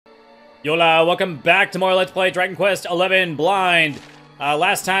Yola, welcome back to more Let's Play Dragon Quest XI Blind.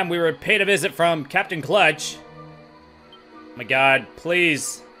 Last time we were paid a visit from Captain Clutch. Oh my god,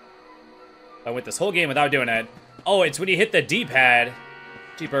 please. I went this whole game without doing it. Oh, it's when you hit the D-pad.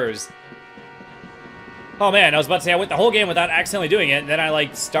 Jeepers. Oh man, I was about to say I went the whole game without accidentally doing it, and then I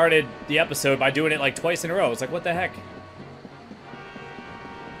like started the episode by doing it like twice in a row. It's like, what the heck?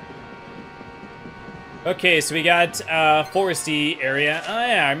 Okay, so we got foresty area. Oh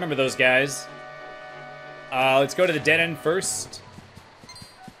yeah, I remember those guys. Let's go to the dead end first.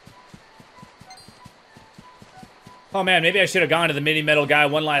 Oh man, maybe I should have gone to the mini metal guy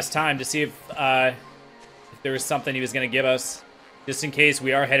one last time to see if there was something he was going to give us, just in case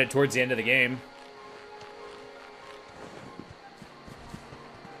we are headed towards the end of the game.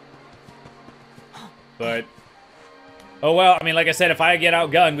 But oh well, I mean, like I said, if I get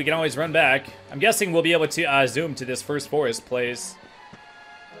outgunned, we can always run back. I'm guessing we'll be able to zoom to this first forest place.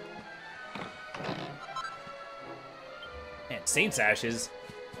 Man, Saint's Ashes.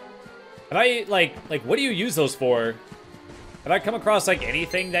 Have I, like, what do you use those for? Have I come across, like,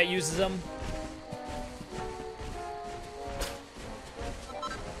 anything that uses them?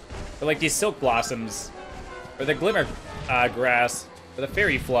 Or, like, these silk blossoms. Or the glimmer grass. Or the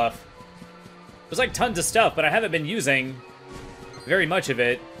fairy fluff. There's, like, tons of stuff, but I haven't been using very much of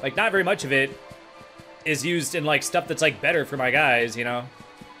it. Like, not very much of it is used in, like, stuff that's, like, better for my guys, you know?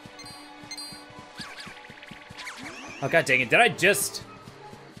 Oh, god dang it. Did I just...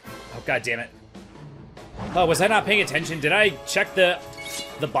 Oh, god damn it. Oh, was I not paying attention? Did I check the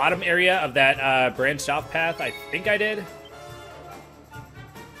bottom area of that branched off path? I think I did.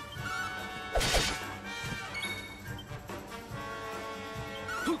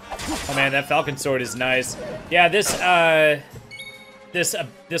 Oh man, that falcon sword is nice. Yeah, this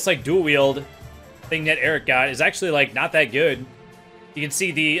like dual wield thing that Eric got is actually like not that good. You can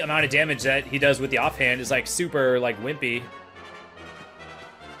see the amount of damage that he does with the offhand is like super like wimpy.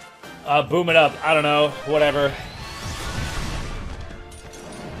 Boom it up. I don't know. Whatever.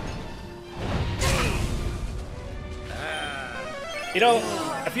 You know,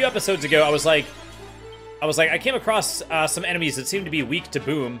 a few episodes ago, I was like, I came across some enemies that seem to be weak to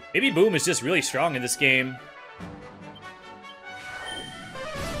Boom. Maybe Boom is just really strong in this game.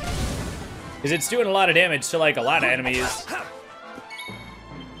 Because it's doing a lot of damage to, like, a lot of enemies.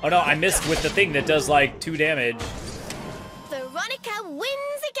 Oh no, I missed with the thing that does, like, 2 damage. Veronica wins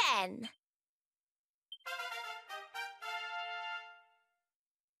again!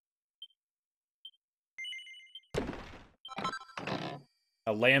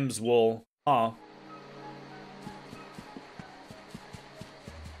 A lamb's wool. Huh.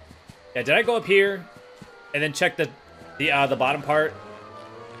 Yeah, did I go up here and then check the bottom part?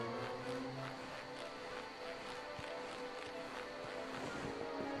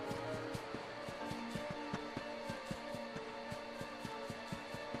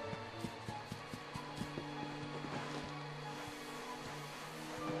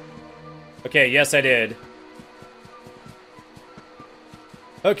 Okay, yes I did.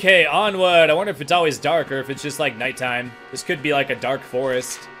 Okay, onward. I wonder if it's always dark or if it's just like nighttime. This could be like a dark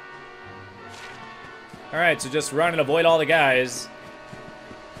forest. Alright, so just run and avoid all the guys.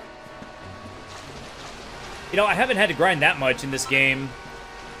 You know, I haven't had to grind that much in this game.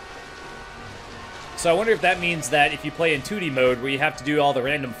 So I wonder if that means that if you play in 2D mode where you have to do all the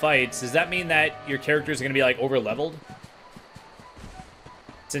random fights, does that mean that your characters are going to be like over-leveled?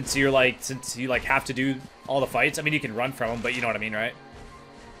 Since you have to do all the fights? I mean, you can run from them, but you know what I mean, right?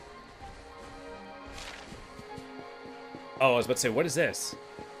 Oh, I was about to say, what is this?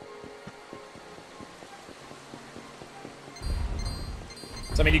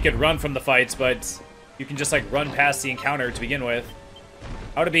 So, I mean, you could run from the fights, but you can just, like, run past the encounter to begin with.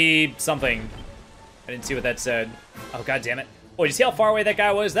 How to be something. I didn't see what that said. Oh, god damn it. Oh, did you see how far away that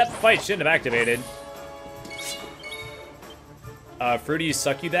guy was? That fight shouldn't have activated. Fruity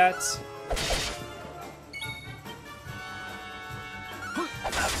succubats.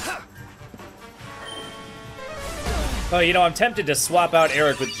 Oh, you know, I'm tempted to swap out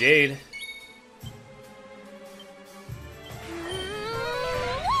Eric with Jade.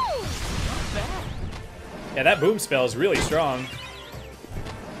 Yeah, that boom spell is really strong.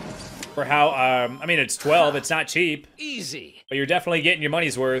 For how, I mean, it's 12, it's not cheap. Easy. But you're definitely getting your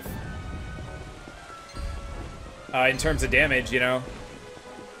money's worth. In terms of damage, you know.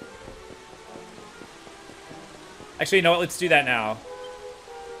 Actually, you know what, let's do that now.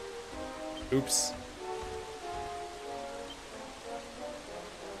 Oops.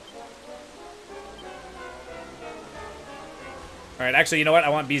 Alright, actually, you know what, I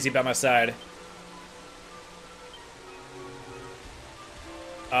want BZ by my side.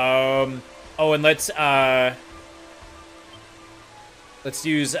 Oh, and let's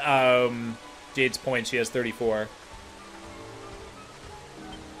use, Jade's point. She has 34.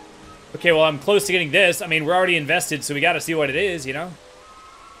 Okay, well, I'm close to getting this. I mean, we're already invested, so we gotta see what it is, you know?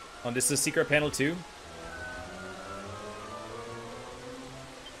 Oh, this is secret panel 2.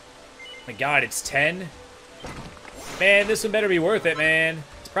 My god, it's 10? Man, this one better be worth it, man.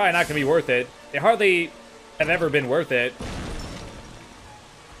 It's probably not gonna be worth it. They hardly have ever been worth it.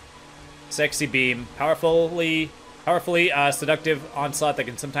 Sexy beam. Powerfully seductive onslaught that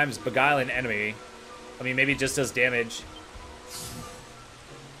can sometimes beguile an enemy. I mean, maybe it just does damage.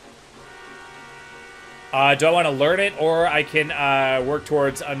 Do I want to learn it, or I can work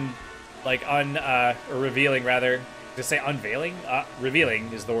towards or revealing rather? Just say unveiling?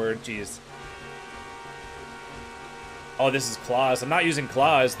 Revealing is the word. Jeez. Oh, this is claws. I'm not using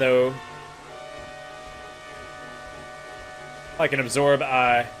claws though. I can absorb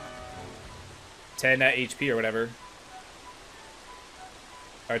 10 HP or whatever.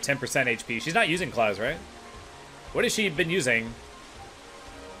 Or 10% HP. She's not using claws, right? What has she been using?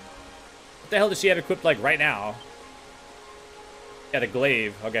 What the hell does she have equipped, like, right now? Yeah, the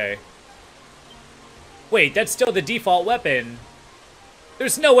glaive. Okay. Wait, that's still the default weapon.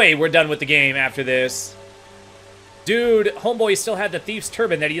 There's no way we're done with the game after this. Dude, homeboy still had the thief's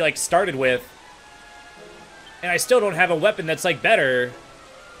turban that he, like, started with. And I still don't have a weapon that's, like, better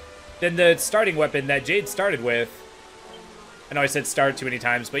than the starting weapon that Jade started with. I know I said start too many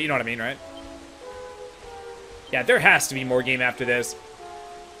times, but you know what I mean, right? Yeah, there has to be more game after this.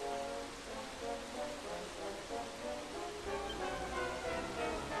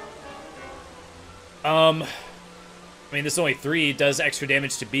 I mean, this is only 3. It does extra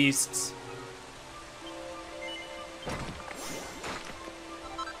damage to beasts.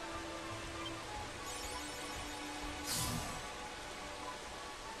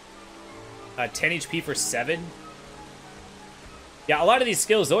 Uh, 10 HP for 7. Yeah, a lot of these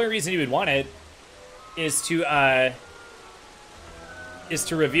skills, the only reason you would want it is to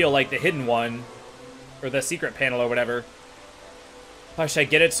reveal, like, the hidden one, or the secret panel or whatever. Oh, should I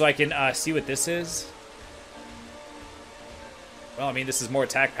get it so I can see what this is? Well, I mean, this is more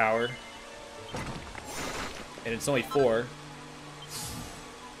attack power. And it's only 4.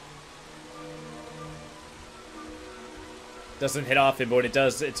 Doesn't hit often, but when it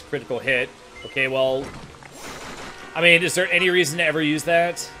does, it's a critical hit. Okay, well, I mean, is there any reason to ever use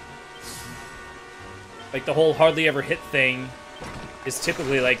that? Like, the whole hardly ever hit thing is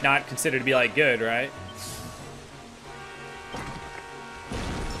typically, like, not considered to be, like, good, right?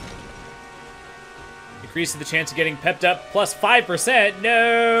 Increases the chance of getting pepped up plus 5%.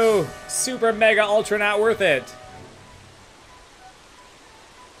 No! Super mega ultra not worth it.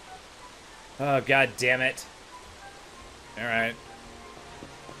 Oh, god damn it. Alright.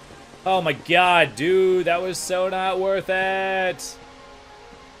 Oh my god, dude, that was so not worth it.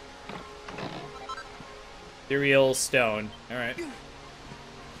 Ethereal stone. Alright.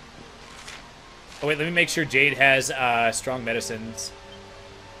 Oh wait, let me make sure Jade has strong medicines.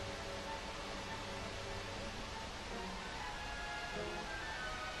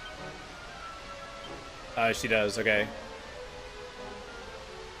 She does, okay.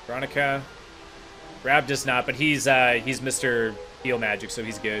 Veronica. Rab does not, but he's Mr. Heal Magic, so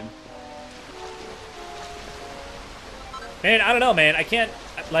he's good. Man, I don't know, man. I can't,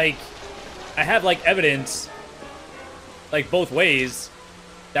 like, I have, like, evidence, like, both ways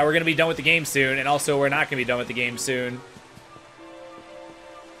that we're gonna be done with the game soon, and also we're not gonna be done with the game soon.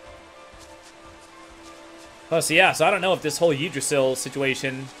 Plus, yeah, so I don't know if this whole Yggdrasil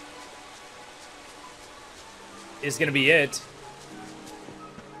situation is gonna be it.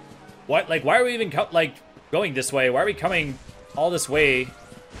 What? Like, why are we even, like, going this way? Why are we coming all this way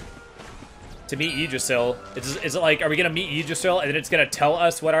to meet Yggdrasil? Is it like, are we gonna meet Yggdrasil and then it's gonna tell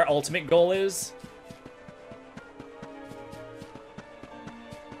us what our ultimate goal is?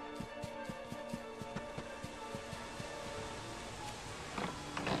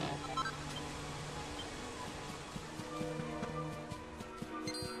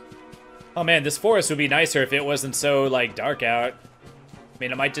 Oh man, this forest would be nicer if it wasn't so, like, dark out. I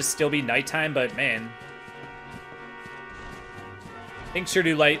mean, it might just still be nighttime, but man. Things sure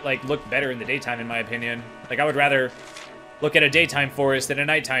do, like look better in the daytime, in my opinion. Like, I would rather look at a daytime forest than a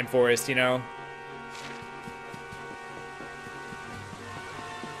nighttime forest, you know?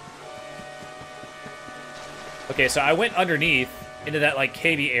 Okay, so I went underneath into that, like,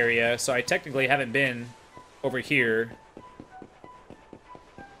 cavey area, so I technically haven't been over here.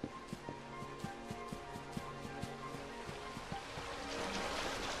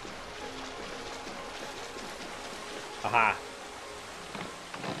 Aha.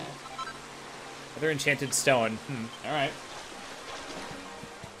 Another enchanted stone. All right.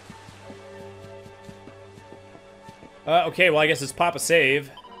 Okay, well I guess it's pop a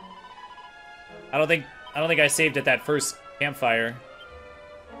save. I don't think I saved at that first campfire.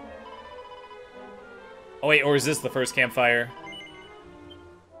 Oh wait, or is this the first campfire?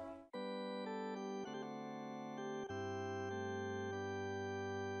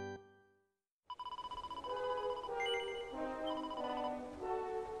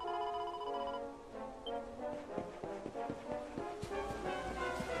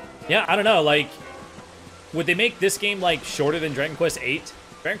 Yeah, I don't know, like, would they make this game, like, shorter than Dragon Quest VIII?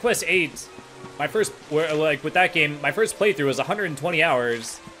 Dragon Quest VIII, my first, like, with that game, my first playthrough was 120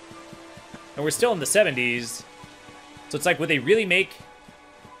 hours. And we're still in the 70s. So it's like, would they really make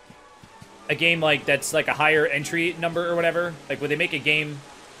a game, like, that's, like, a higher entry number or whatever? Like, would they make a game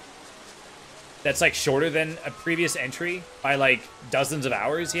that's, like, shorter than a previous entry by, like, dozens of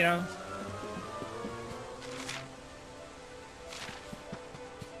hours, you know?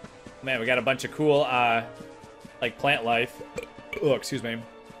 Man, we got a bunch of cool, like, plant life. Oh, excuse me.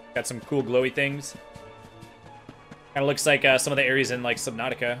 Got some cool glowy things. Kind of looks like some of the areas in, like,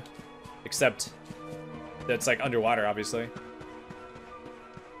 Subnautica. Except that's, like, underwater, obviously.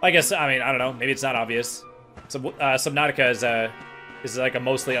 I guess, I mean, I don't know. Maybe it's not obvious. So, Subnautica is like a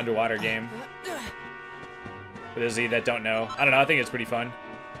mostly underwater game. For those of you that don't know. I don't know, I think it's pretty fun.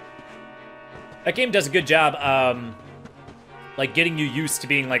 That game does a good job, like, getting you used to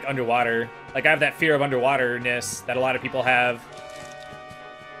being, like, underwater. Like, I have that fear of underwaterness that a lot of people have.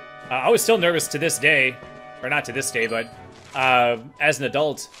 I was still nervous to this day. Or not to this day, but as an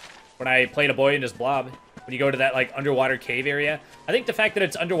adult, when I played A Boy and His Blob, when you go to that, like, underwater cave area. I think the fact that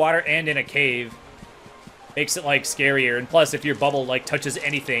it's underwater and in a cave makes it, like, scarier. And plus, if your bubble, like, touches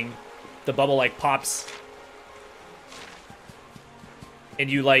anything, the bubble, like, pops.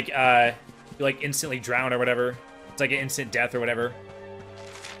 And you, like, instantly drown or whatever. It's like an instant death or whatever.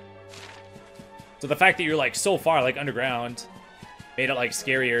 So the fact that you're, like, so far, like, underground made it, like,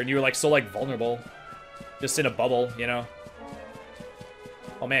 scarier. And you were, like, so, like, vulnerable. Just in a bubble, you know?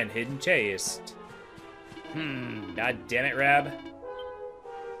 Oh, man, hidden chest. God damn it, Rab.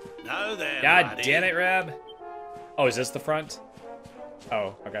 No there, God laddie. damn it, Rab. Oh, is this the front?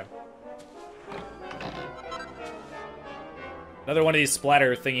 Oh, okay. Another one of these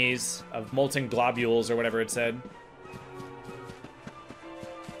splatter thingies of molten globules or whatever it said.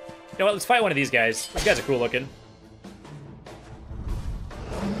 You know what, let's fight one of these guys. These guys are cool looking.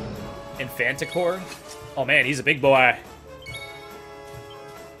 Infanticore? Oh man, he's a big boy.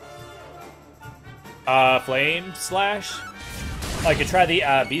 Flame Slash? Oh, I could try the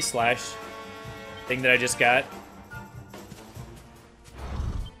Beast Slash thing that I just got.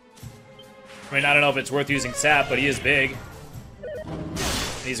 I mean, I don't know if it's worth using sap, but he is big.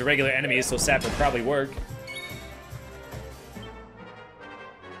 And he's a regular enemy, so sap would probably work.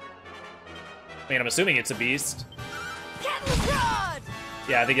 I mean, I'm assuming it's a beast.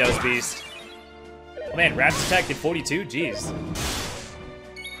 Yeah, I think that was beast. Oh man, Rap's attack did 42? Jeez.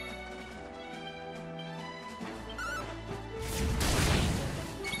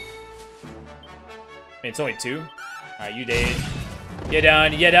 I mean, it's only 2. Alright, you dead. You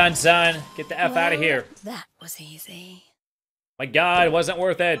done, son. Get the F out of here. That was easy. My god, it wasn't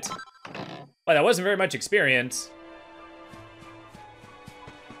worth it. Well, that wasn't very much experience.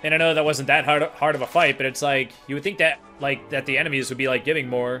 And I know that wasn't that hard of a fight, but it's like, you would think that, like, that the enemies would be, like, giving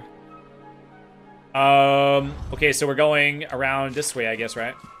more. Okay, so we're going around this way, I guess,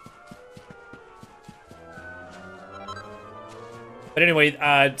 right? But anyway,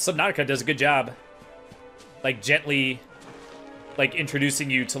 Subnautica does a good job. Like, gently, like, introducing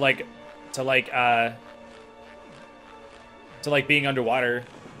you to being underwater.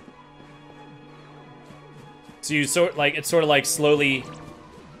 So you it's sort of like slowly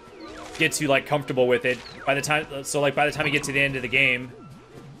gets you, like, comfortable with it. By the time you get to the end of the game,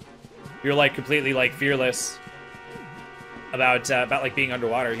 you're, like, completely, like, fearless about like being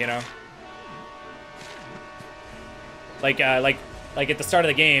underwater, you know? Like at the start of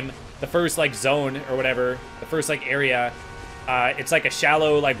the game, the first, like, zone or whatever, the first, like, area, it's like a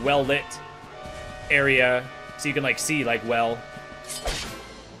shallow, like, well-lit area, so you can, like, see, like, well.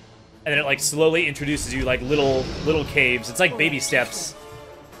 And then it, like, slowly introduces you, like, little caves. It's like baby steps.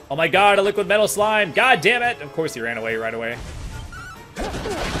 Oh my god, a liquid metal slime! God damn it! Of course he ran away right away.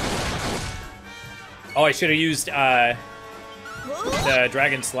 Oh, I should have used, the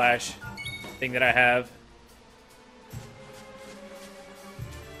Dragon Slash thing that I have.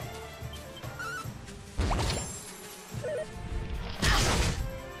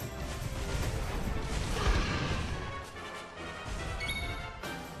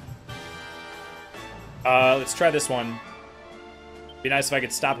 Let's try this one. Be nice if I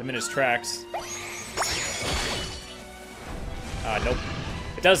could stop him in his tracks. Nope.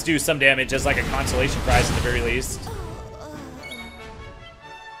 It does do some damage as like a consolation prize at the very least.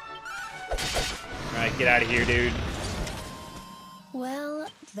 Alright, get out of here, dude. Well,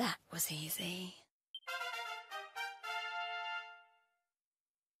 that was easy.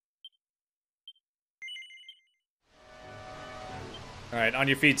 Alright, on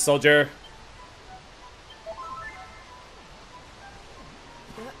your feet, soldier.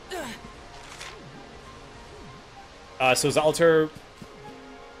 So is the altar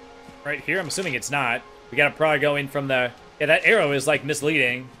right here? I'm assuming it's not. We gotta probably go in from the... Yeah, that arrow is, like,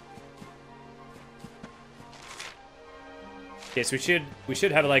 misleading. Okay, so we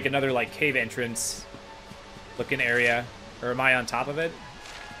should have, like, another, like, cave entrance looking area. Or am I on top of it?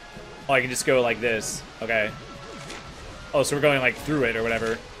 Oh, I can just go like this. Okay. Oh, so we're going, like, through it or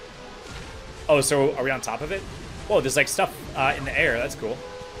whatever. Oh, so are we on top of it? Whoa, there's, like, stuff in the air. That's cool.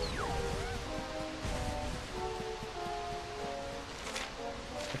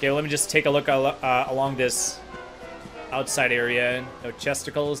 Okay, well, let me just take a look along this outside area. No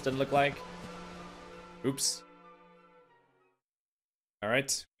chesticles, doesn't look like. Oops.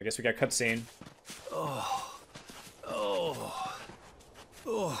 Alright, I guess we got cutscene. Oh,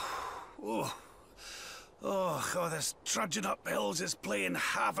 this trudging up hills is playing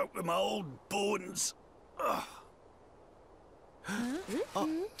havoc with my old bones.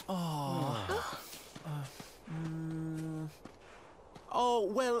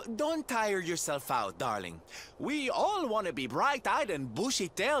 Oh, well, don't tire yourself out, darling. We all want to be bright-eyed and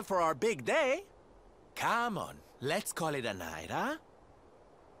bushy-tailed for our big day. Come on, let's call it a night, huh? I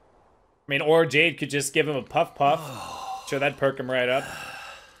mean, or Jade could just give him a puff. Sure, that'd perk him right up.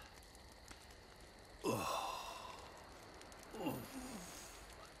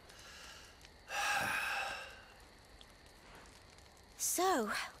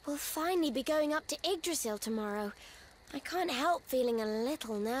 So, we'll finally be going up to Yggdrasil tomorrow. I can't help feeling a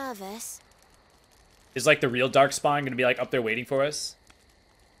little nervous. Is, like, the real Darkspawn gonna be, like, up there waiting for us?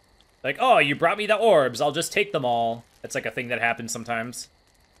 Like, oh, you brought me the orbs, I'll just take them all. That's, like, a thing that happens sometimes.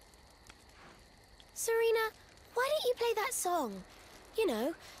 Serena, why don't you play that song? You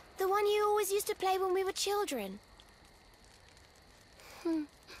know, the one you always used to play when we were children.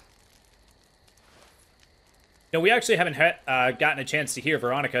 No, we actually haven't gotten a chance to hear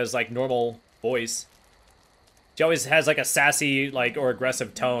Veronica's, like, normal voice. She always has, like, a sassy, like, or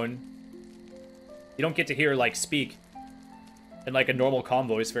aggressive tone. You don't get to hear her, like, speak in, like, a normal, calm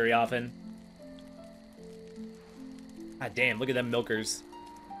voice very often. God damn, look at them milkers.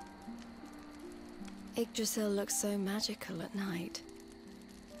 Yggdrasil looks so magical at night.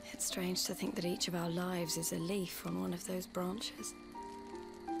 It's strange to think that each of our lives is a leaf on one of those branches.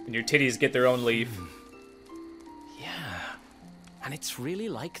 And your titties get their own leaf. Yeah, and it's really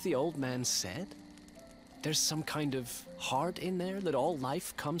like the old man said. There's some kind of heart in there that all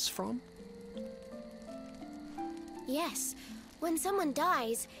life comes from. Yes, when someone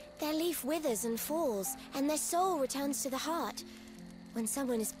dies, their leaf withers and falls, and their soul returns to the heart. When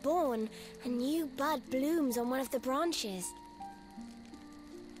someone is born, a new bud blooms on one of the branches.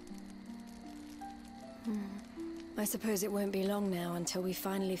 I suppose it won't be long now until we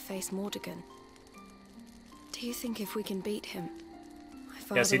finally face Mordegon. Do you think if we can beat him?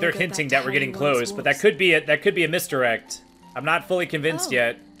 Yeah, see, they're hinting that we're getting close, but that could be a misdirect. I'm not fully convinced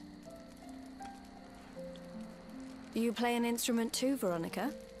yet. You play an instrument too,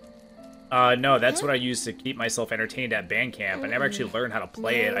 Veronica? No, that's what I use to keep myself entertained at band camp. I never actually learned how to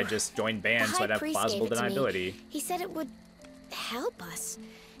play it. I just joined bands so I'd have plausible deniability. He said it would help us.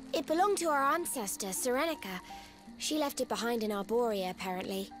 It belonged to our ancestor, Serenica. She left it behind in Arborea,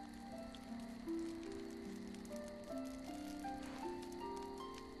 apparently.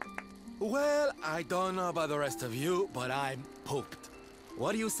 Well, I don't know about the rest of you, but I'm pooped.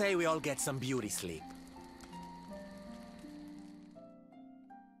 What do you say we all get some beauty sleep?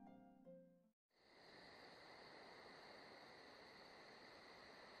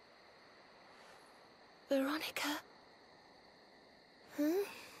 Veronica?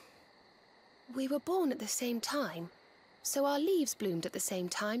 We were born at the same time, so our leaves bloomed at the same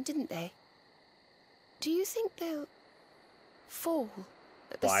time, didn't they? Do you think they'll fall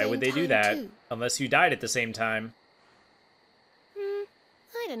at the same time? Why would they do that? Too? Unless you died at the same time.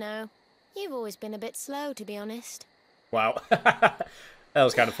 I don't know. You've always been a bit slow, to be honest. Wow. That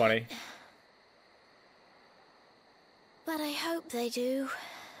was kind of funny. But I hope they do.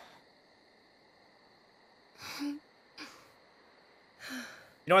 You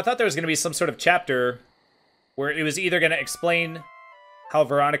know, I thought there was going to be some sort of chapter where it was either going to explain how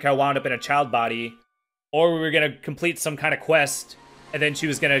Veronica wound up in a child body, or we were gonna complete some kind of quest, and then she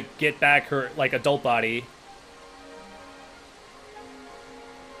was gonna get back her, like, adult body.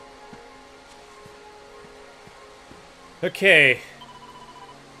 Okay.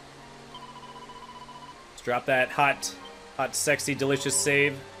 Let's drop that hot, sexy, delicious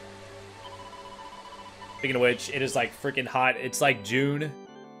save. Speaking of which, it is, like, freaking hot. It's, like, June.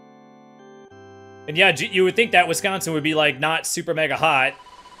 And yeah, you would think that Wisconsin would be, like, not super mega hot.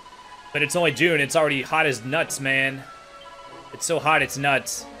 But it's only June. It's already hot as nuts, man. It's so hot, it's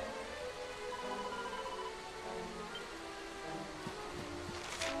nuts.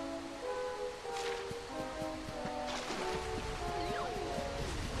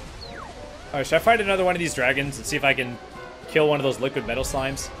 Alright, should I fight another one of these dragons and see if I can kill one of those liquid metal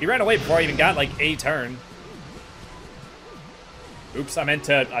slimes? He ran away before I even got, like, a turn. Oops, I meant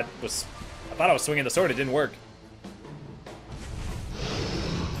to... I thought I was swinging the sword. It didn't work.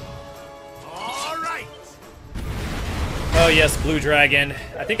 All right. Oh, yes, blue dragon.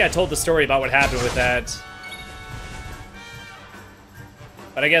 I think I told the story about what happened with that.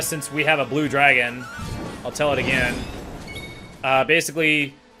 But I guess since we have a blue dragon, I'll tell it again.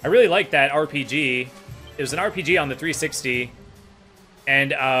 Basically, I really liked that RPG. It was an RPG on the 360.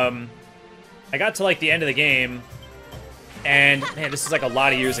 And I got to, like, the end of the game. And, man, this is, like, a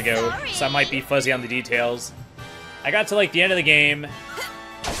lot of years ago, so I might be fuzzy on the details. I got to, like, the end of the game,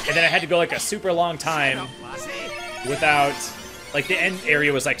 and then I had to go, like, a super long time without... Like, the end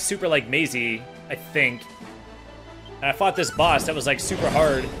area was, like, super, like, mazy, I think. And I fought this boss that was, like, super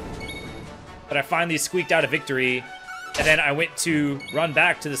hard. But I finally squeaked out a victory, and then I went to run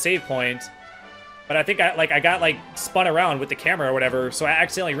back to the save point. But I think I got, like, spun around with the camera or whatever, so I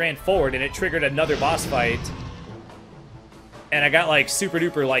accidentally ran forward, and it triggered another boss fight. And I got, like, super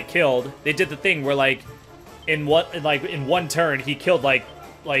duper, like, killed. They did the thing where, like, in one turn, he killed, like,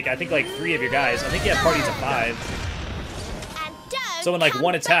 I think, like, 3 of your guys. I think he had parties of 5. So in, like,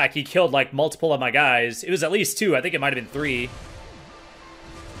 one attack, he killed, like, multiple of my guys. It was at least 2. I think it might have been 3.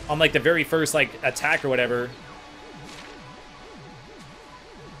 On, like, the very first, like, attack or whatever.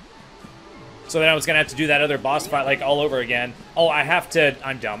 So then I was gonna have to do that other boss fight, like, all over again. Oh, I have to...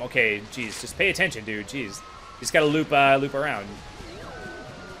 I'm dumb. Okay, jeez. Just pay attention, dude. Jeez. Just gotta loop around.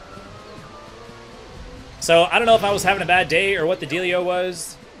 So, I don't know if I was having a bad day or what the dealio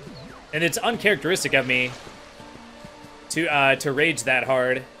was. And it's uncharacteristic of me to rage that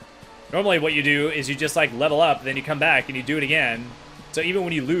hard. Normally what you do is you just, like, level up, then you come back and you do it again. So even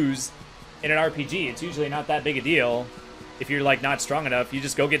when you lose in an RPG, it's usually not that big a deal. If you're, like, not strong enough, you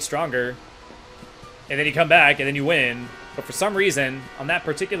just go get stronger. And then you come back and then you win. But for some reason, on that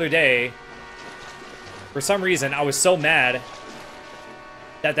particular day... For some reason, I was so mad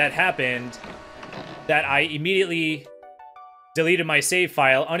that that happened that I immediately deleted my save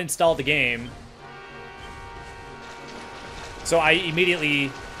file, uninstalled the game. So I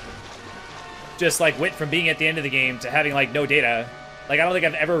immediately just, like, went from being at the end of the game to having, like, no data. Like, I don't think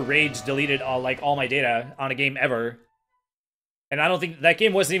I've ever rage deleted all my data on a game ever. And I don't think that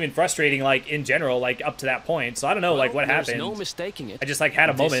game wasn't even frustrating, like, in general, like, up to that point. So I don't know, like, what happened. No mistaking it. I just, like, had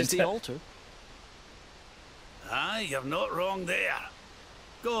a moment. This is the altar. Aye, you're not wrong there.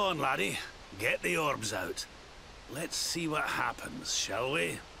 Go on, laddie. Get the orbs out. Let's see what happens, shall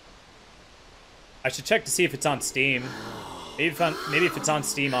we? I should check to see if it's on Steam. Maybe if it's on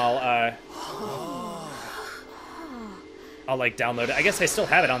Steam, I'll like download it. I guess I still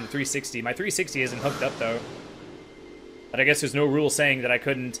have it on the 360. My 360 isn't hooked up though. But I guess there's no rule saying that I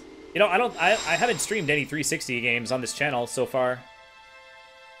couldn't. You know, I haven't streamed any 360 games on this channel so far.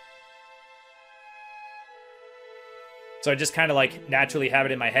 So I just kind of, like, naturally have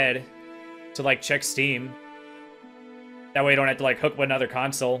it in my head to, like, check Steam. That way I don't have to, like, hook another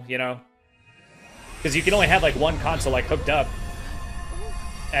console, you know? Because you can only have, like, one console, like, hooked up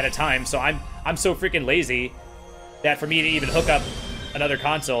at a time. So I'm so freaking lazy that for me to even hook up another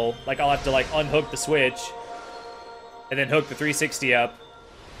console, like, I'll have to, like, unhook the Switch and then hook the 360 up.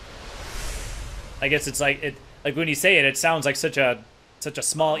 I guess it's like, like, when you say it, it sounds like such a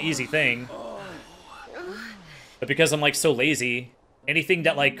small, easy thing. But because I'm, like, so lazy, anything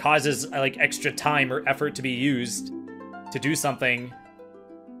that, like, causes, like, extra time or effort to be used to do something,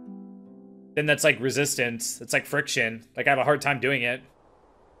 then that's, like, resistance. It's like friction. Like, I have a hard time doing it.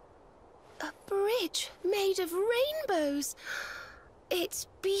 A bridge made of rainbows. It's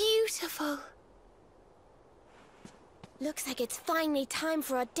beautiful. Looks like it's finally time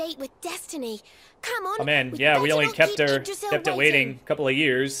for our date with Destiny. Come on. Oh, man, yeah, we only kept it waiting a couple of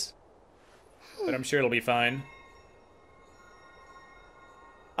years. But I'm sure it'll be fine.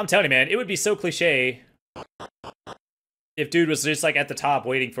 I'm telling you, man, it would be so cliche if dude was just, like, at the top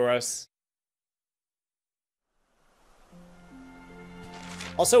waiting for us.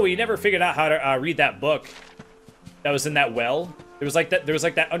 Also, we never figured out how to read that book that was in that well. There was like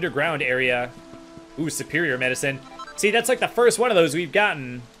that underground area. Ooh, superior medicine. See, that's like the first one of those we've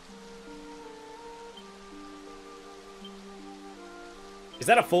gotten. Is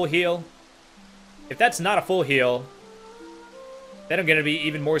that a full heal? If that's not a full heal, then I'm gonna be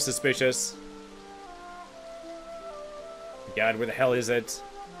even more suspicious. God, where the hell is it?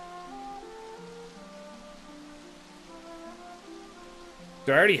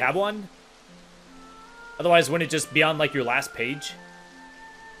 Do I already have one? Otherwise, wouldn't it just be on, like, your last page?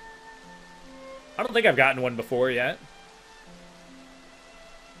 I don't think I've gotten one before yet.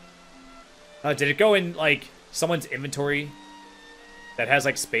 Did it go in, like, someone's inventory that has,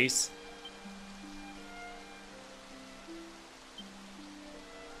 like, space?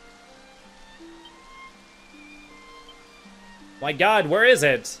 My God, where is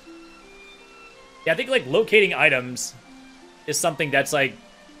it? Yeah, I think, like, locating items is something that's, like,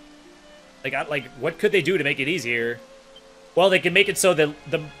 what could they do to make it easier? Well, they can make it so that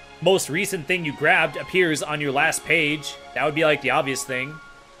the most recent thing you grabbed appears on your last page. That would be, like, the obvious thing.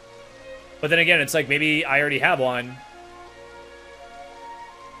 But then again, it's like, maybe I already have one.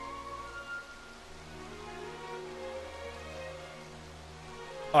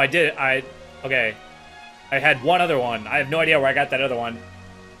 Oh, I did. Okay. I had one other one. I have no idea where I got that other one.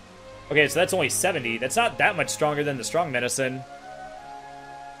 Okay, so that's only 70. That's not that much stronger than the strong medicine.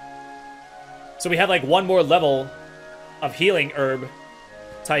 So we have like one more level of healing herb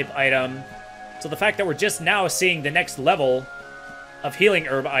type item. So the fact that we're just now seeing the next level of healing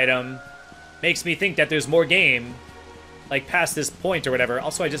herb item makes me think that there's more game, like past this point or whatever.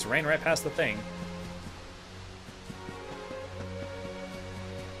 Also, I just ran right past the thing.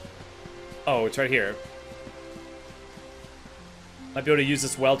 Oh, it's right here. Might be able to use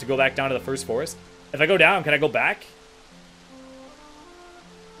this well to go back down to the first forest. If I go down, can I go back?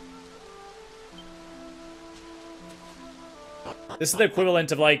 This is the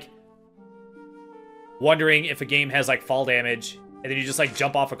equivalent of, like, wondering if a game has, like, fall damage, and then you just, like,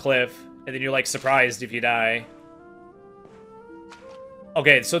 jump off a cliff, and then you're, like, surprised if you die.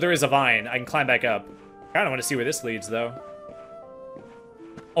 Okay, so there is a vine. I can climb back up. I kind of want to see where this leads, though.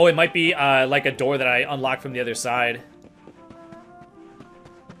 Oh, it might be, like, a door that I unlocked from the other side.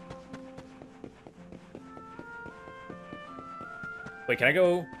 Wait, can I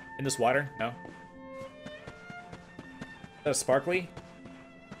go in this water? No. Is that sparkly?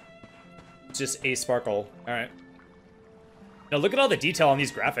 It's just a sparkle. Alright. Now look at all the detail on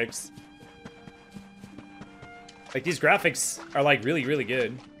these graphics. Like, these graphics are, like, really, really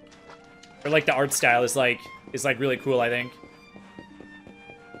good. Or, like, the art style is, like, really cool, I think.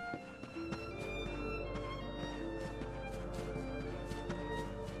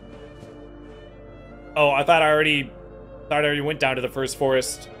 Oh, I thought I already went down to the first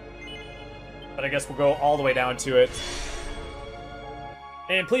forest. But I guess we'll go all the way down to it.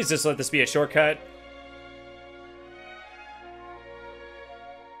 And please just let this be a shortcut.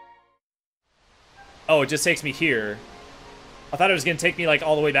 Oh, it just takes me here. I thought it was gonna take me, like,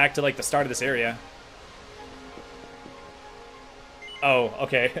 all the way back to, like, the start of this area. Oh,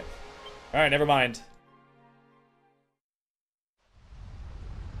 okay. Alright, never mind.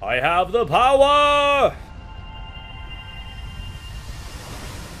 I have the power!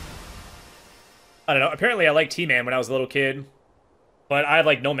 I don't know. Apparently I liked He-Man when I was a little kid. But I have,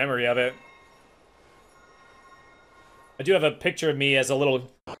 like, no memory of it. I do have a picture of me as a little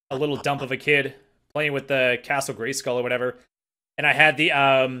dump of a kid playing with the Castle Grayskull or whatever. And I had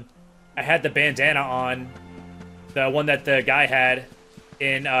the bandana on. The one that the guy had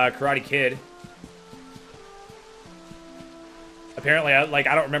in Karate Kid. Apparently, I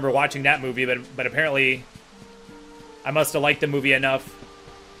don't remember watching that movie, but apparently I must have liked the movie enough.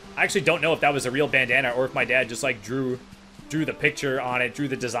 I actually don't know if that was a real bandana or if my dad just, like, drew the picture on it, drew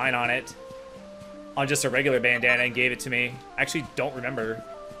the design on it on just a regular bandana and gave it to me. I actually don't remember.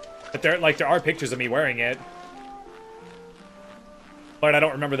 But there are pictures of me wearing it. But I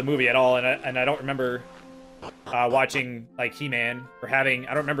don't remember the movie at all, and I don't remember watching, like, He-Man or having...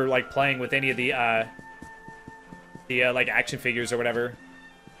 I don't remember, like, playing with any of the like, action figures or whatever.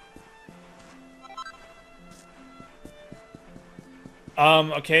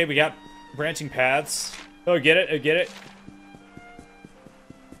 Okay, we got branching paths. Oh, get it? Oh, get it?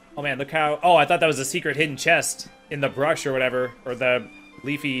 Oh, man, look how... Oh, I thought that was a secret hidden chest in the brush or whatever, or the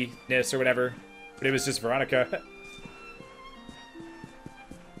leafiness or whatever. But it was just Veronica.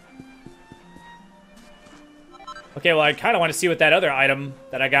 Okay, well, I kind of want to see what that other item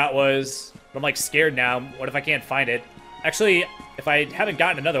that I got was. But I'm, like, scared now. What if I can't find it? Actually, if I haven't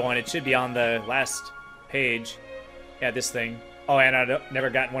gotten another one, it should be on the last page. Yeah, this thing. Oh, and I've never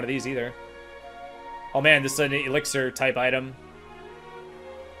gotten one of these either. Oh man, this is an elixir type item.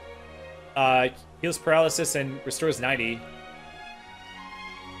 Heals paralysis and restores 90.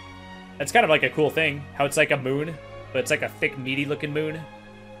 That's kind of like a cool thing. How it's like a moon, but it's like a thick, meaty looking moon.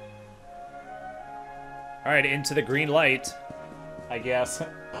 Alright, into the green light, I guess.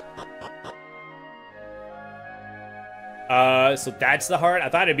 So that's the heart? I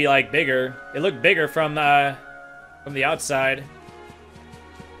thought it'd be like bigger. It looked bigger from the outside.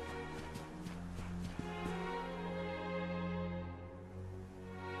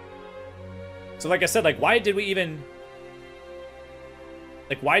 So like I said, like why did we even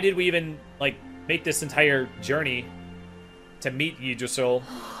like make this entire journey to meet Yggdrasil?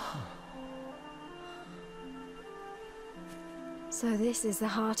 So this is the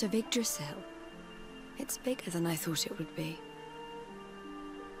heart of Yggdrasil. It's bigger than I thought it would be.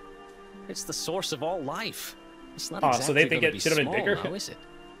 It's the source of all life. It's not so they think it should have been bigger? Now, is it?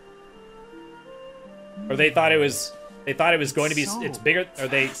 Or they thought it was going to be it's bigger, or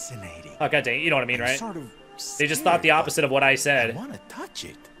they Fascinating. oh god dang, you know what I mean, I'm right? sort of They just thought the scared, opposite of what I but I said. want to touch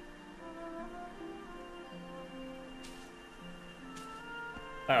it.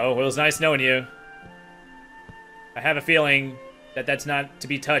 Uh-oh, well, it was nice knowing you. I have a feeling that that's not to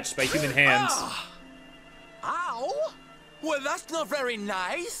be touched by human hands. Ow! Well, that's not very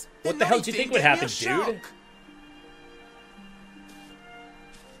nice. What the hell do you think would happen, dude?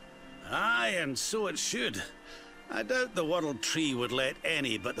 Aye, and so it should. I doubt the World Tree would let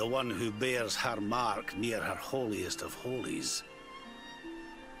any but the one who bears her mark near her holiest of holies.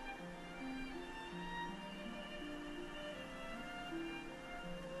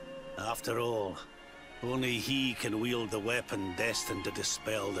 After all, only he can wield the weapon destined to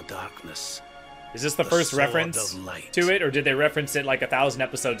dispel the darkness. Is this the first sword reference of light. to it, or did they reference it like 1,000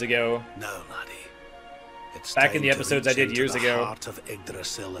 episodes ago? No, laddie. It's Back in time the to episodes I reach did into years the ago. heart of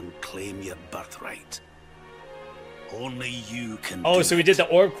Yggdrasil and claim your birthright. Only you can. Oh, do so we it. did the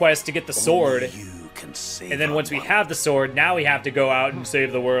orb quest to get the sword, Only you can save and then our once we world. have the sword, now we have to go out and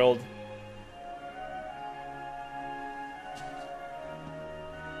save the world.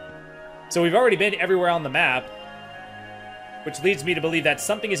 So we've already been everywhere on the map, which leads me to believe that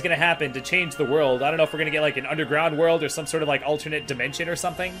something is going to happen to change the world. I don't know if we're going to get like an underground world or some sort of like alternate dimension or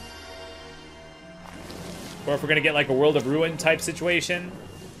something. Or if we're going to get like a World of Ruin type situation.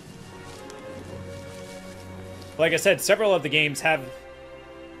 Like I said, several of the games have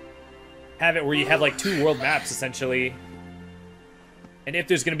it where you have like 2 world maps essentially. And if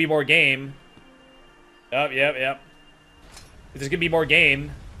there's going to be more game... Oh, yep. If there's going to be more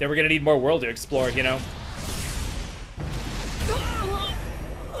game, then we're going to need more world to explore, you know?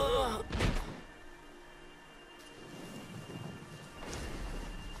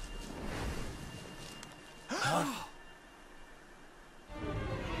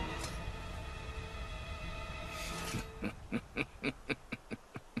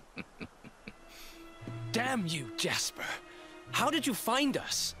 Damn you, Jasper. How did you find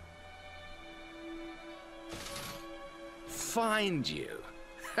us? Find you?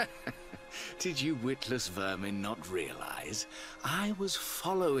 Did you witless vermin not realize I was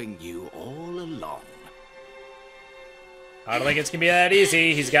following you all along? I don't think it's going to be that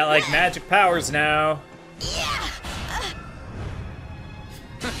easy. He's got like magic powers now.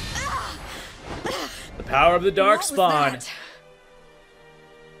 The power of the dark spawn.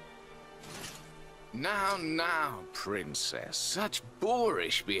 Now, princess. Such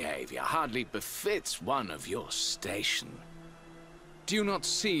boorish behavior hardly befits one of your station. Do you not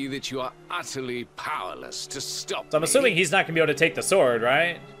see that you are utterly powerless to stop So I'm assuming he's not going to be able to take the sword,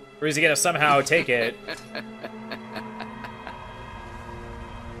 right? Or is he going to somehow take it?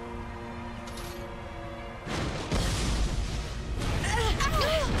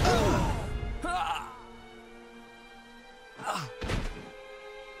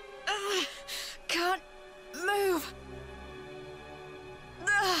 Can't move.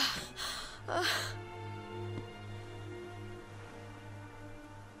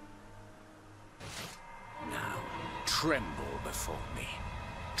 Now, tremble before me.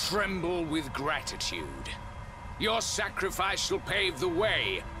 Tremble with gratitude. Your sacrifice shall pave the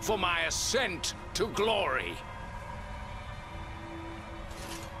way for my ascent to glory.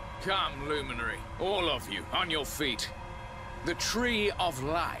 Come, Luminary, all of you, on your feet. The tree of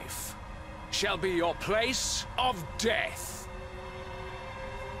life shall be your place of death.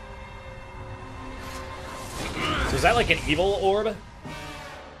 So is that like an evil orb? Or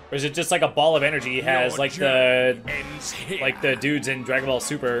is it just like a ball of energy he has, Your like journey ends here. the dudes in Dragon Ball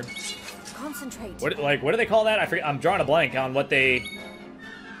Super? Concentrate. What do they call that? I forget. I'm drawing a blank on what they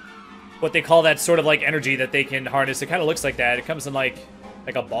what they call that sort of like energy that they can harness. It kind of looks like that. It comes in like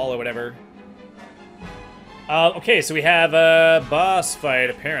a ball or whatever. Okay, so we have a boss fight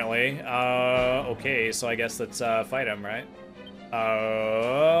apparently. Okay, so I guess let's fight him, right?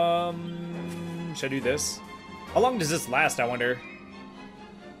 Should I do this? How long does this last, I wonder?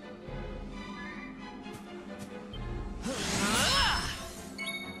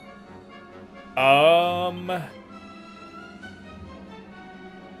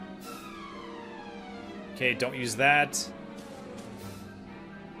 Okay, don't use that.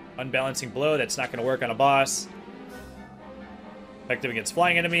 Unbalancing blow, that's not gonna work on a boss. Effective against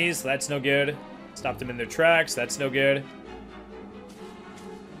flying enemies, that's no good. Stop them in their tracks, that's no good.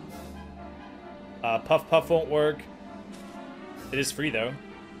 Puff Puff won't work. It is free though.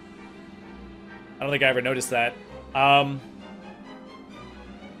 I don't think I ever noticed that. I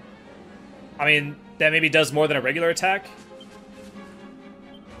mean, that maybe does more than a regular attack.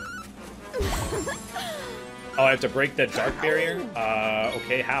 Oh, I have to break the dark barrier?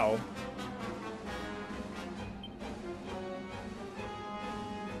 Okay, how?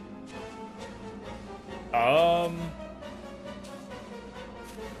 Oh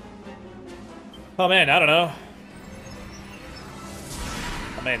man, I don't know.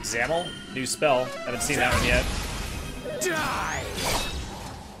 Oh man, Zamel? New spell. Haven't seen that one yet. Die!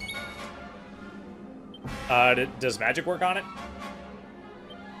 Does magic work on it?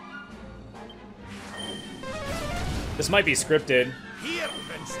 This might be scripted.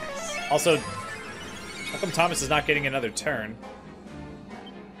 Also, how come Thomas is not getting another turn?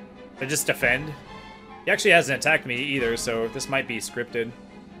 They just defend? He actually hasn't attacked me either, so this might be scripted.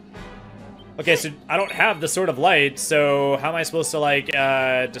 Okay, so I don't have the Sword of Light, so how am I supposed to, like,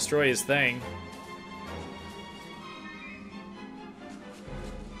 destroy his thing?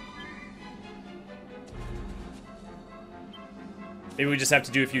 Maybe we just have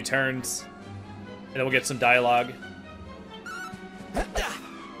to do a few turns, and then we'll get some dialogue.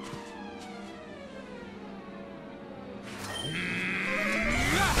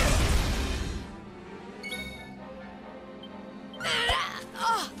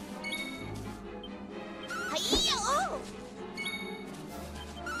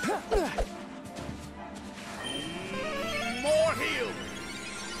 More heal.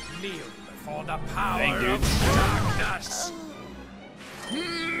 Kneel before the power Dang, dude. of darkness.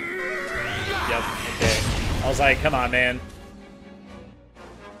 Yep, okay. I was like, come on, man.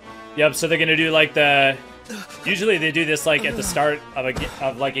 Yep, so they're gonna do like the... Usually they do this like at the start of a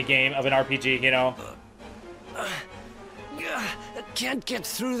game, of an RPG, you know? I can't get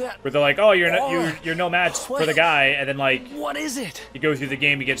through that. Where they're like, oh, you're no match for the guy, and then like... What is it? You go through the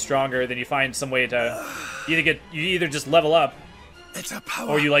game, you get stronger, then you find some way to... You either just level up, It's a power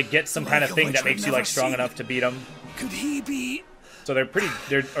or you like get some kind of like thing which that makes I've you like never strong seen. enough to beat them. Could he be? So they're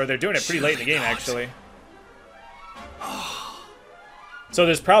doing it pretty late in the game, actually. So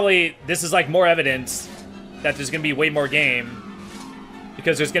there's probably, this is like more evidence that there's gonna be way more game,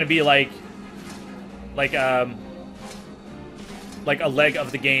 because there's gonna be like a leg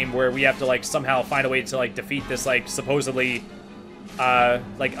of the game where we have to like somehow find a way to like defeat this like supposedly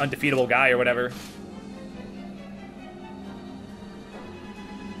like undefeatable guy or whatever.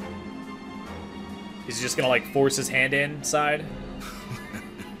 Is he just gonna like force his hand inside?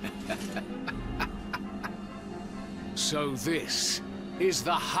 So this is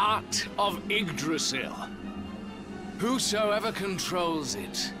the heart of Yggdrasil. Whosoever controls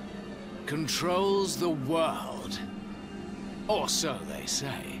it, controls the world. Or so they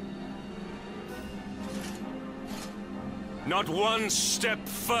say. Not one step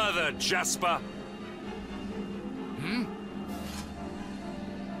further, Jasper. Hmm?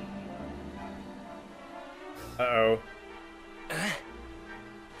 Uh-oh.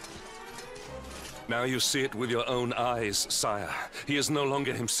 Now you see it with your own eyes, sire. He is no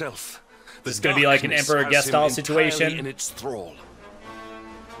longer himself. This is gonna be like an Emperor Gestalt situation. In its thrall.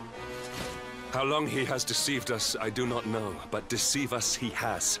 How long he has deceived us, I do not know, but deceive us he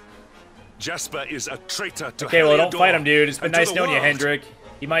has. Jasper is a traitor to Okay, well, don't Heliodor fight him, dude. It's been and to nice the knowing you, world. Hendrik.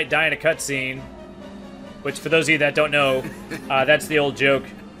 He might die in a cutscene. Which, for those of you that don't know, that's the old joke.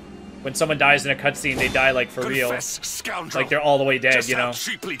 When someone dies in a cutscene, they die, like, for real. Confess, scoundrel. Like, they're all the way dead, Just you know? how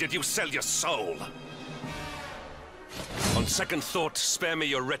cheaply did you sell your soul? On second thought, spare me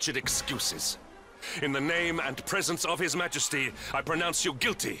your wretched excuses. In the name and presence of His Majesty, I pronounce you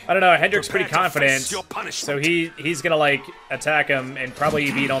guilty. I don't know, Hendrik's pretty Prepare to confident. face your So punishment. he's gonna, like, attack him and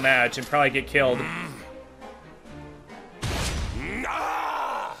probably beat no match and probably get killed.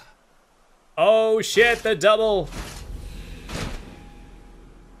 Ah! Oh, shit, the double!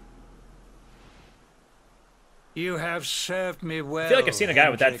 You have served me well. I feel like I've seen a guy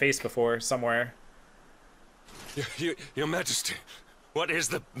with that Hendrik. face before, somewhere. Your Majesty, what is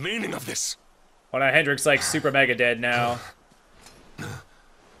the meaning of this? Oh no, Hendrik's like super mega dead now.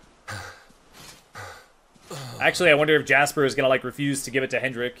 Actually, I wonder if Jasper is gonna like refuse to give it to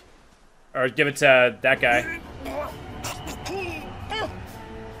Hendrik. Or give it to that guy.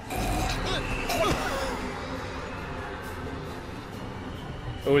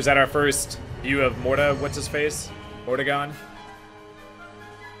 Oh, is that our first view of what's his face? Mordegon?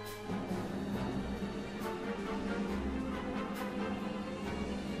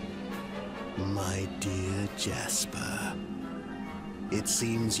 My dear Jasper, it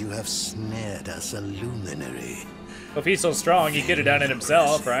seems you have snared us a luminary. Well, if he's so strong, he could have done it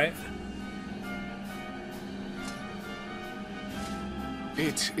himself, right?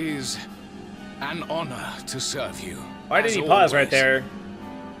 It is an honor to serve you. Why did he pause right there?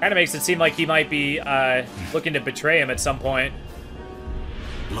 Kind of makes it seem like he might be looking to betray him at some point.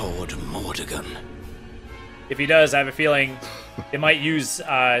 Lord Mordegon. If he does, I have a feeling they might use,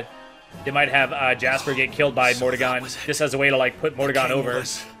 they might have Jasper get killed by Mordegon just as a way to like put Mordegon over.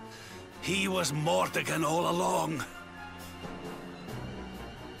 He was Mordegon all along.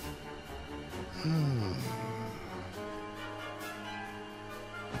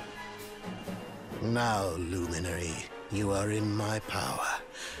 Now, Luminary, you are in my power.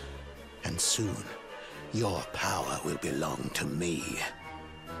 And soon, your power will belong to me.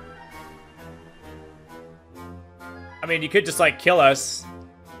 I mean, you could just like kill us.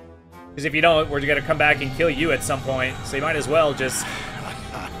 Because if you don't, we're gonna come back and kill you at some point. So you might as well just,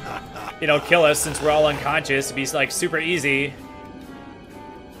 you know, kill us since we're all unconscious. It'd be like super easy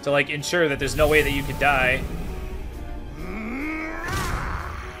to like ensure that there's no way that you could die.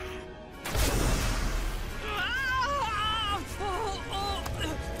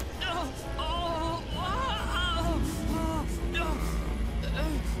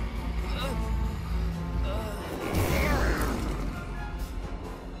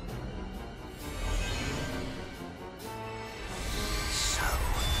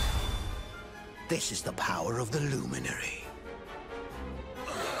 This is the power of the Luminary.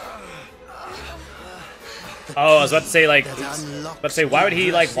 Oh, I was about to say like, why would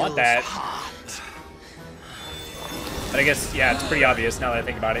he like want that? But I guess, yeah, it's pretty obvious now that I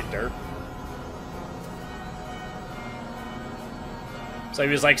think about it. Derp. So he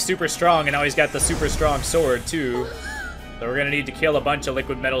was like super strong, and now he's got the super strong sword too. So we're gonna need to kill a bunch of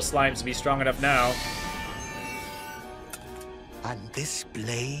liquid metal slimes to be strong enough now. And this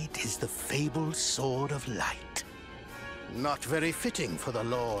blade is the fabled Sword of Light. Not very fitting for the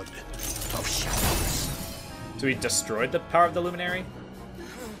Lord of Shadows. So he destroyed the power of the Luminary?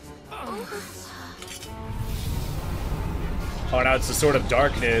 Oh, now it's the Sword of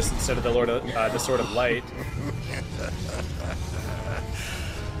Darkness instead of the Sword of Light. The Sword of Light!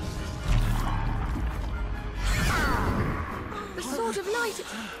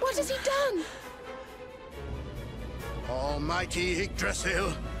 What has he done? Almighty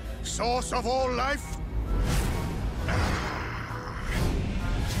Yggdrasil, source of all life,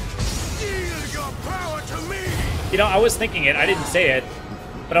 yield your power to me! You know, I was thinking it, I didn't say it,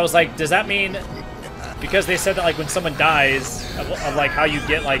 but I was like, does that mean, because they said that like when someone dies, of like how you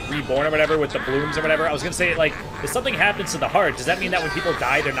get like reborn or whatever with the blooms or whatever, I was gonna say like, if something happens to the heart, does that mean that when people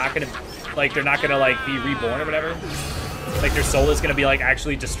die, they're not gonna like be reborn or whatever? Like their soul is gonna be like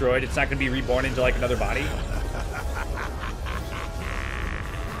actually destroyed, it's not gonna be reborn into like another body?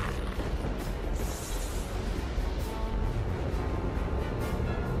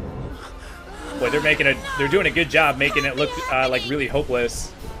 Boy, they're doing a good job making it look like really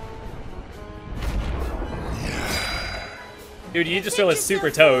hopeless. Dude, you just feel is super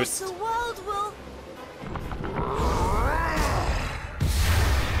toast. The world will...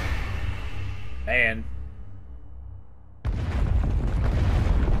 Man.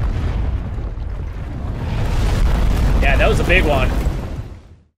 Yeah, that was a big one.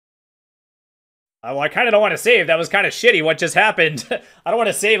 Well, I kind of don't want to save. That was kind of shitty what just happened. I don't want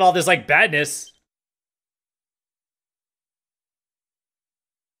to save all this, like, badness.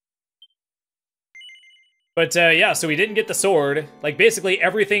 But, yeah, so we didn't get the sword. Like, basically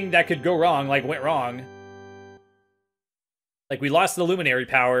everything that could go wrong, like, went wrong. Like, we lost the Luminary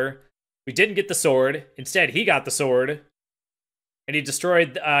power. We didn't get the sword. Instead, he got the sword. And he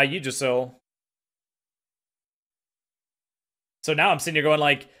destroyed, Yuji. So now I'm sitting here going,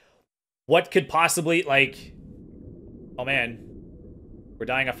 like, what could possibly, like... Oh, man. We're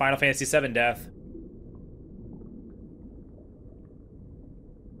dying a Final Fantasy VII death.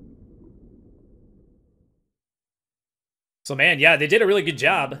 So, man, yeah, they did a really good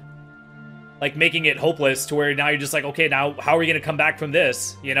job. like making it hopeless to where now you're just like, okay, now how are we gonna come back from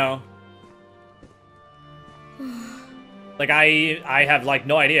this? You know? Like I have like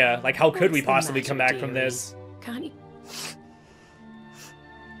no idea. Like how could we possibly come back from this? Can't you?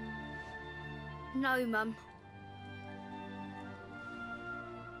 No, Mum.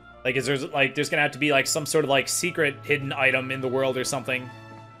 Like is there's gonna have to be like some sort of like secret hidden item in the world or something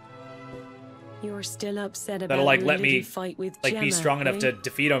You're still upset about that'll like your let me little fight with like Gemma, be strong enough to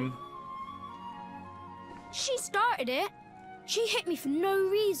defeat him. She started it. She hit me for no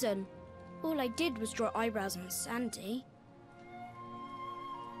reason. All I did was draw eyebrows on Sandy.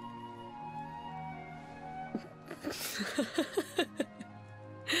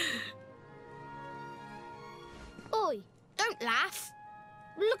 Oi, don't laugh.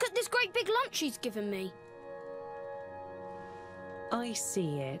 Look at this great big lunch she's given me. I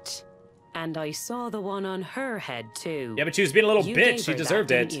see it. And I saw the one on her head, too. Yeah, but she was being a little You bitch. gave She her deserved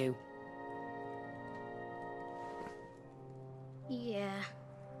that, it. didn't you? Yeah.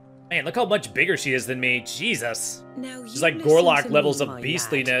 Man, look how much bigger she is than me. Jesus. Now She's you like listen Gorlock to levels me, of my lad.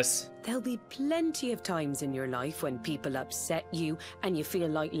 beastliness. There'll be plenty of times in your life when people upset you and you feel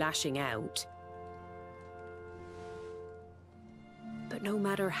like lashing out. But no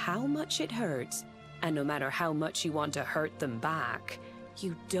matter how much it hurts, and no matter how much you want to hurt them back,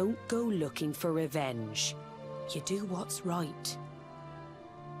 you don't go looking for revenge. You do what's right.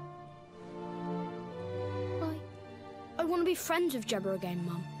 I want to be friends with Jebba again,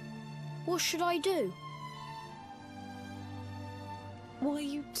 Mum. What should I do? Why,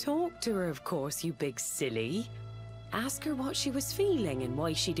 you talk to her, of course, you big silly. Ask her what she was feeling and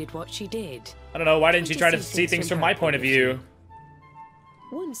why she did what she did. I don't know, why didn't she try to see things from my point of view?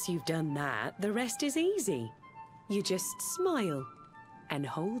 Once you've done that, the rest is easy. You just smile and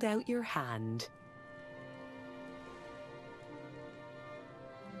hold out your hand.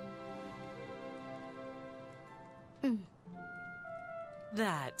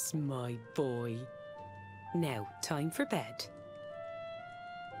 That's my boy. Now, time for bed.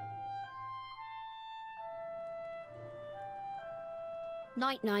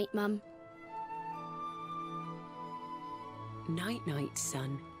 Night-night, Mum. Night-night,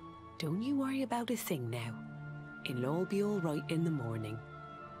 son. Don't you worry about a thing now. It'll all be all right in the morning.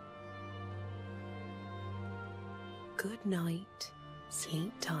 Good night.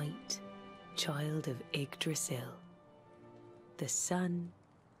 Sleep tight, child of Yggdrasil. The sun,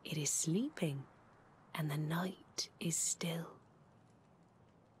 it is sleeping, and the night is still.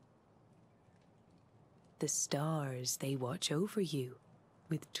 The stars, they watch over you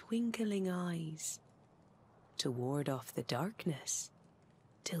with twinkling eyes to ward off the darkness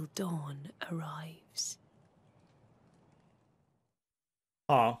till dawn arrives.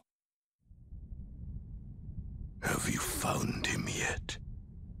 Aw. Have you found him yet?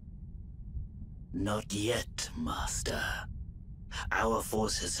 Not yet, Master. Our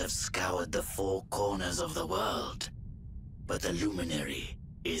forces have scoured the four corners of the world, but the Luminary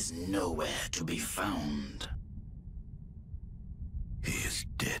is nowhere to be found. He is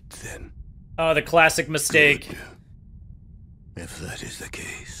dead, then. Oh, the classic mistake. Good. If that is the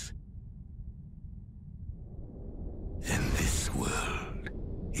case, then this world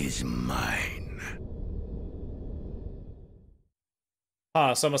is mine.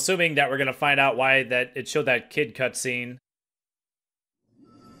 So I'm assuming that we're gonna find out why that it showed that kid cutscene.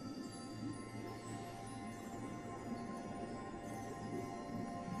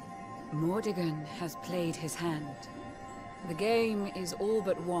 Mordegon has played his hand. The game is all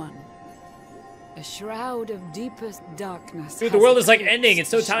but won. A shroud of deepest darkness. Dude, the world is like ending.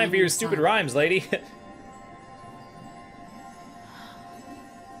 It's no time for your stupid rhymes, lady. And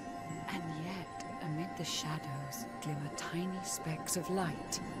yet, amid the shadows, glimmer tiny specks of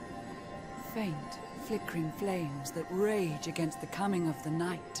light. Faint, flickering flames that rage against the coming of the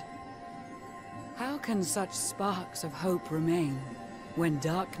night. How can such sparks of hope remain when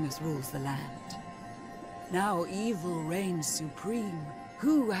darkness rules the land? Now evil reigns supreme.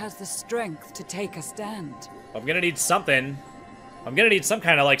 Who has the strength to take a stand? I'm gonna need something. I'm gonna need some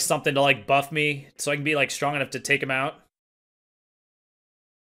kind of like something to like buff me so I can be like strong enough to take him out.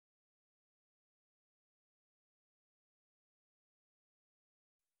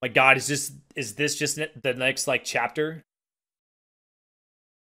 My God, is this just the next like chapter?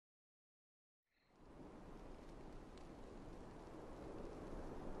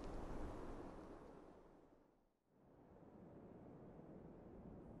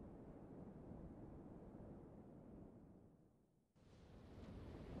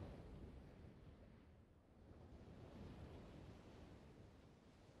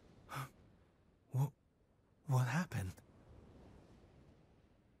 What happened?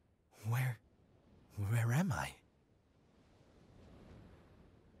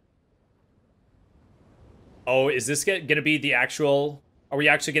 Oh, is this gonna be the actual... Are we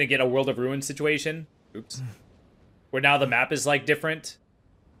actually gonna get a World of Ruin situation? Oops. Where now the map is, like, different?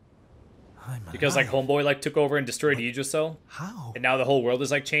 Because, like, Homeboy, like, took over and destroyed Yggdrasil. How? And now the whole world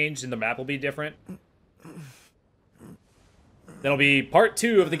is, like, changed and the map will be different. That'll be part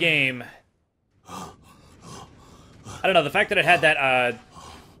 2 of the game. I don't know, the fact that it had that,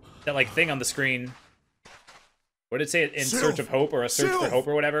 that, like, thing on the screen. What did it say? In search of hope, or a search for hope,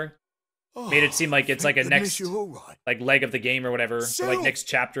 or whatever? Made it seem like it's, like, a next, like, leg of the game, or whatever. Or, like, next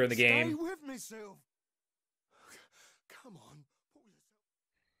chapter in the game. Stay with me, Sylph. Come on.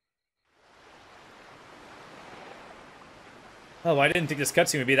 Oh, I didn't think this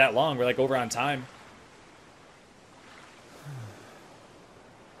cutscene would be that long. We're, like, over on time.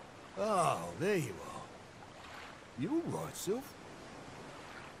 Oh, there you are. You all right, Sylph?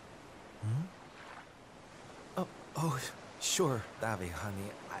 Oh, sure, Davy,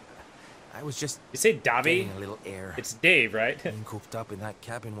 honey. I was just... You say Davy? Getting a little air. It's Dave, right? Being cooped up in that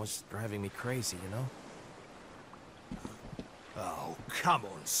cabin was driving me crazy, you know? Oh, come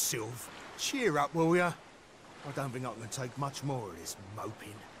on, Sylph. Cheer up, will ya? I don't think I can take much more of this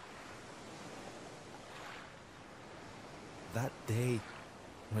moping. That day,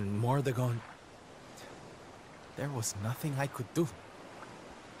 when Mordegon... There was nothing I could do.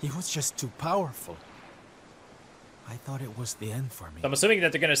 He was just too powerful. I thought it was the end for me. So I'm assuming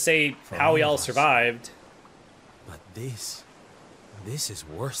that they're gonna say how we all survived. But this is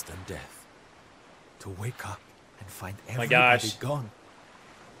worse than death. To wake up and find everybody gone.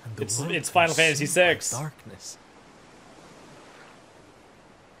 And the It's Final Fantasy VI. Darkness.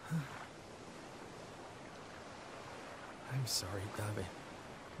 I'm sorry, Davi,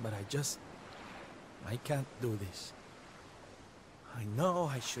 but I can't do this. I know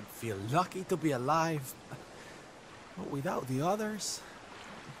I should feel lucky to be alive, but without the others...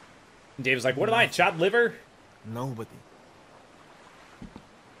 Dave's like, what am I, chopped liver? Nobody.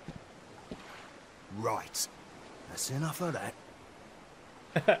 Right. That's enough of that.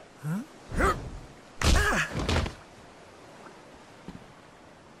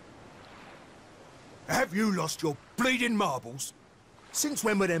 Have you lost your bleeding marbles? Since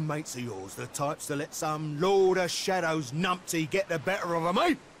when were them mates of yours the types to let some Lord of Shadows numpty get the better of 'em,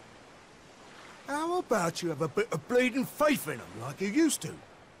 eh? How about you have a bit of bleeding faith in 'em like you used to?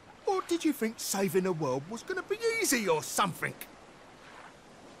 Or did you think saving the world was gonna be easy or something?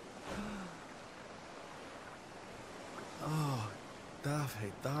 Oh,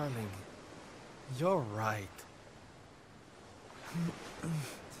 Davi, darling, you're right.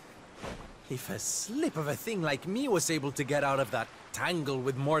 If a slip of a thing like me was able to get out of that tangle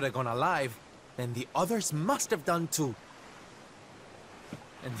with Mordegon alive, then the others must have done too.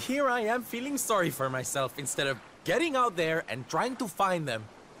 And here I am feeling sorry for myself instead of getting out there and trying to find them.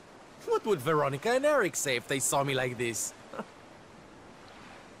 What would Veronica and Eric say if they saw me like this?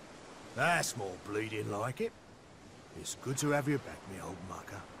 That's more bleeding like it. It's good to have you back, me old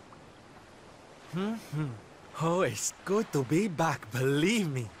mucker. Oh, it's good to be back, believe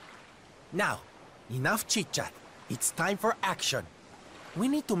me. Now, enough chit-chat. It's time for action. We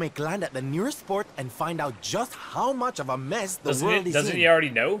need to make land at the nearest port and find out just how much of a mess the world is in. Doesn't he already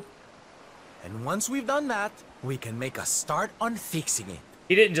know? And once we've done that, we can make a start on fixing it.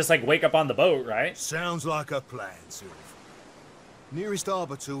 He didn't just, like, wake up on the boat, right? Sounds like a plan, Sylph. Nearest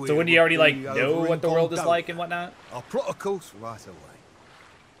harbor to So wouldn't he already, like, know what the world is like and whatnot? I'll plot a course right away.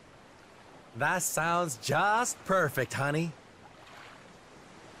 That sounds just perfect, honey.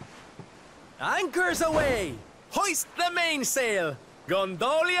 Anchors away! Hoist the mainsail!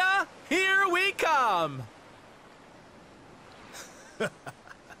 Gondolia, here we come!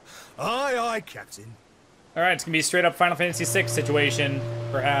 Aye, aye, Captain. Alright, it's gonna be a straight up Final Fantasy VI situation,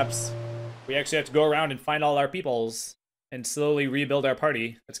 perhaps. We actually have to go around and find all our peoples and slowly rebuild our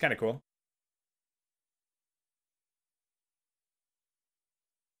party. That's kind of cool.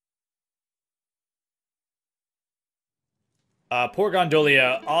 Poor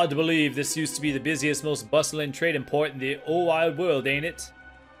Gondolia. Odd to believe this used to be the busiest, most bustling trading port in the whole wide world, ain't it?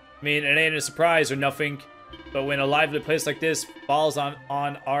 I mean, it ain't a surprise or nothing, but when a lively place like this falls on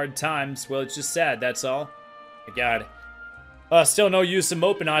hard times, well, it's just sad, that's all. My God. Still no use in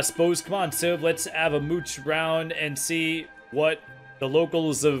moping, I suppose. Come on, Sylph, let's have a mooch round and see what the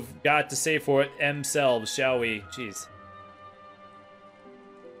locals have got to say for it themselves, shall we? Jeez.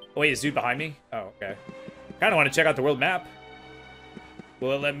 Oh, wait, is dude behind me? Oh, okay. Kinda want to check out the world map.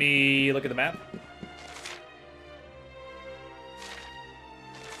 Will it let me look at the map?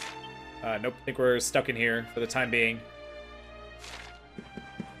 Nope, I think we're stuck in here for the time being.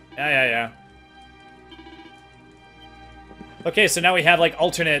 Yeah. Okay, so now we have, like,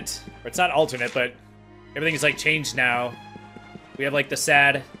 alternate... Or it's not alternate, but Everything's, like, changed now. We have, like, the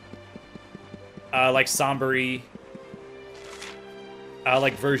sad, like, somber-y,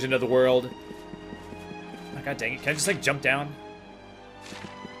 like, version of the world. Oh, God dang it. Can I just, like, jump down?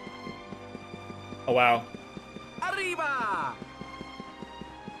 Oh, wow. Arriba!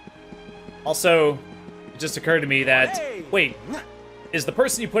 Also, it just occurred to me that... Wait, is the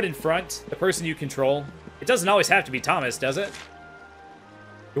person you put in front the person you control? It doesn't always have to be Thomas, does it?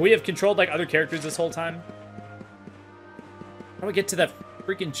 Do we have controlled, like, other characters this whole time? How do I get to that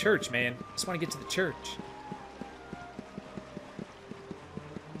freaking church, man? I just want to get to the church.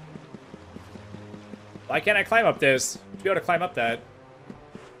 Why can't I climb up this? To be able to climb up that.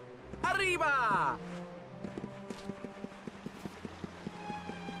 Arriba!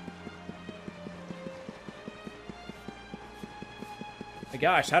 My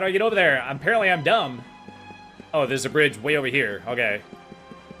gosh, how do I get over there? Apparently I'm dumb. Oh, there's a bridge way over here. Okay.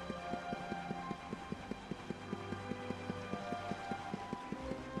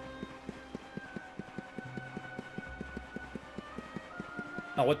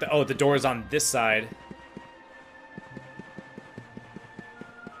 Oh, what the... Oh, the door's on this side.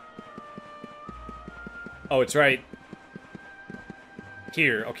 Oh, it's right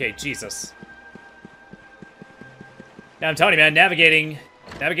here. Okay, Jesus. Now, I'm telling you, man, navigating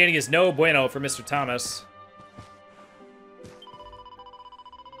is no bueno for Mr. Thomas.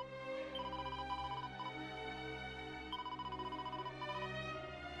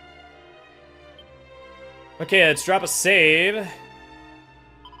 Okay, let's drop a save.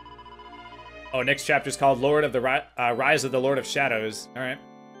 Oh, next chapter is called Lord of the Rise of the Lord of Shadows. All right.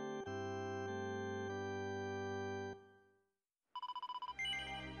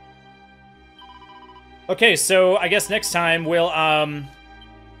 Okay, so I guess next time we'll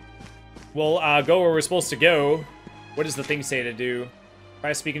go where we're supposed to go. What does the thing say to do?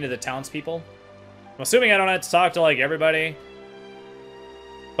 Try speaking to the townspeople. I'm assuming I don't have to talk to like everybody.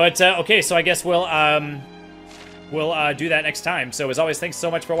 But okay, so I guess we'll do that next time. So as always, thanks so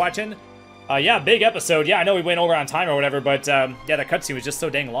much for watching. Yeah, big episode. Yeah, I know we went over on time or whatever, but yeah, that cutscene was just so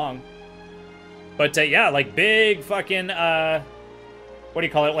dang long. But yeah, like big fucking what do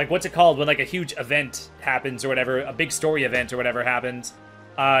you call it? Like, what's it called when like a huge event happens or whatever, a big story event or whatever happens.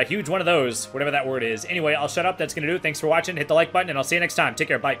 Huge one of those, whatever that word is. Anyway, I'll shut up. That's gonna do it. Thanks for watching. Hit the like button, and I'll see you next time. Take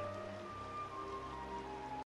care. Bye.